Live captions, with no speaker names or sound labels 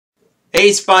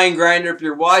Hey Spine Grinder, if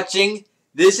you're watching,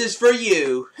 this is for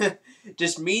you.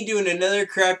 Just me doing another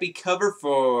crappy cover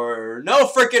for no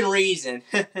freaking reason.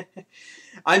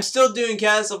 I'm still doing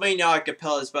Castlevania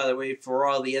acapellas, by the way, for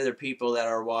all the other people that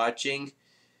are watching.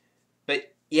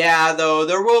 But yeah, though,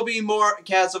 there will be more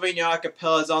Castlevania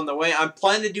acapellas on the way. I'm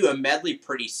planning to do a medley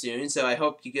pretty soon, so I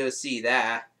hope you go see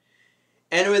that.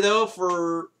 Anyway, though,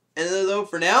 for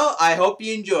now, I hope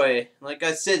you enjoy. Like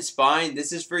I said, Spine,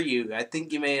 this is for you. I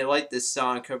think you may like this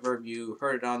song cover if you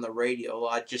heard it on the radio a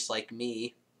lot, just like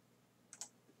me.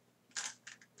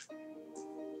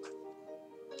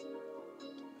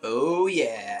 Oh,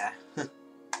 yeah.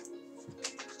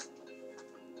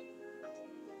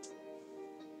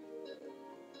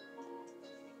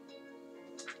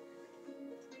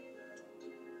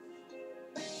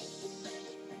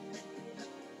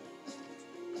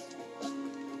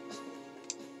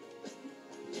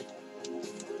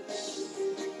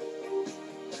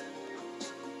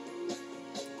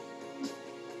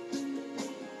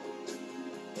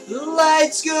 The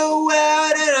lights go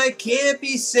out and I can't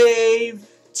be saved.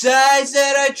 Tides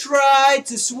that I tried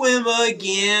to swim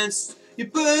against. You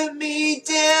put me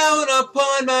down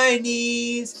upon my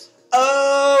knees.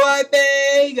 Oh, I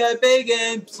beg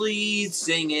and plead,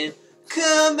 singing,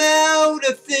 come out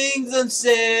of things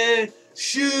unsaid.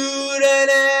 Shoot an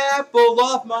apple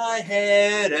off my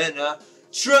head and a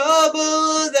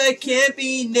trouble that can't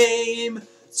be named.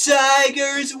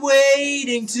 Tigers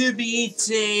waiting to be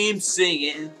tamed,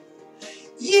 singing,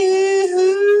 you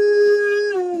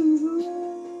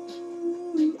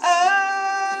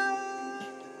are,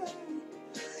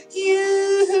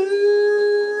 you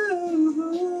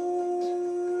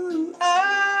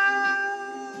are.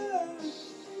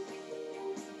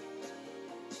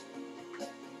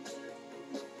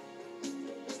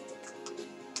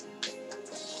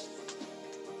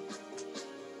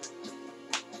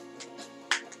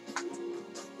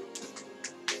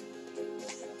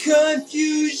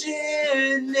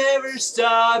 Confusion never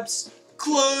stops.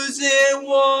 Closing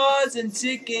walls and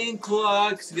ticking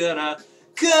clocks. Gonna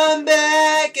come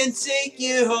back and take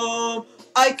you home.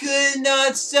 I could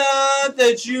not stop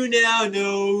that you now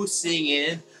know.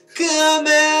 Singing, come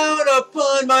out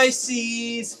upon my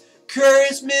seas.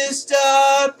 Curse missed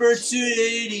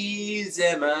opportunities.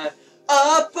 Am I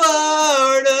a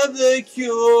part of the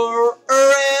cure,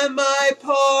 or am I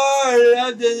part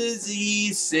of the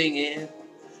disease? Singing,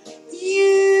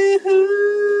 you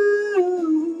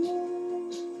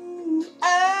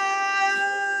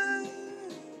are,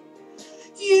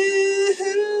 you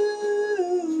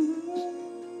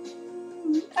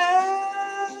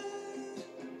are,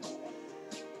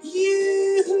 you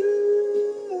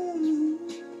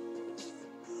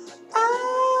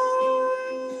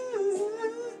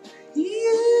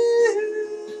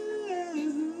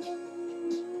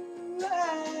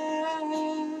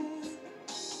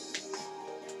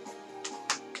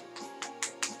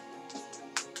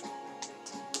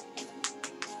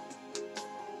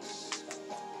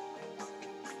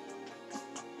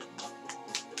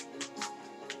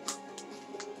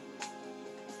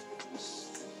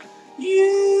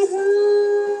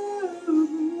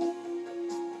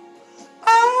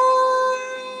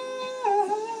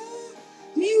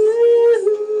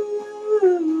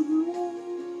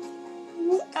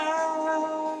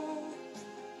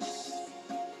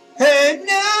and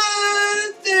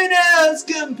nothing else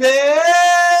compares.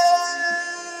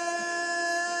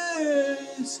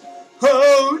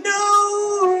 Oh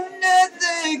no,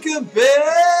 nothing compares,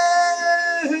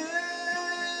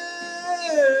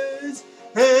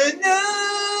 and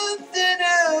nothing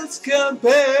else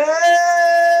compares.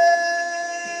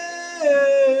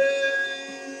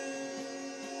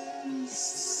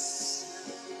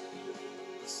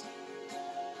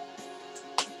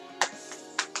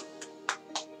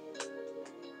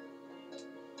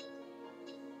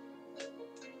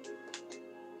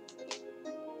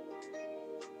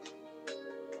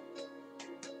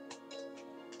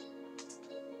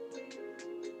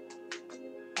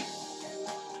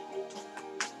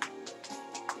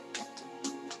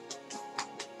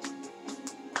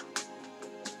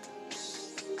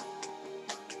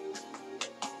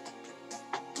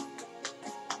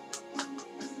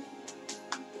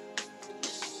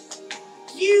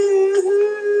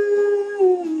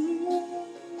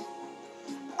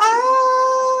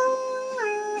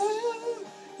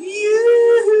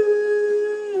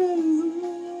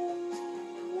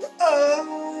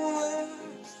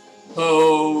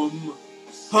 Home,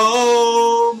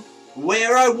 home,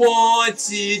 where I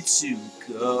wanted to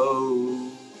go.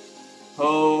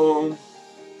 Home,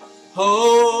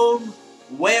 home,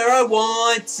 where I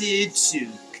wanted to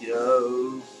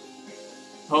go.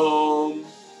 Home.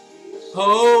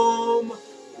 Home,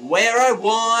 where I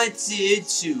wanted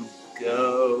to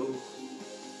go.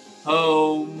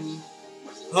 Home,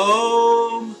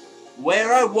 home,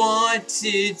 where I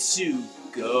wanted to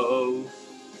go.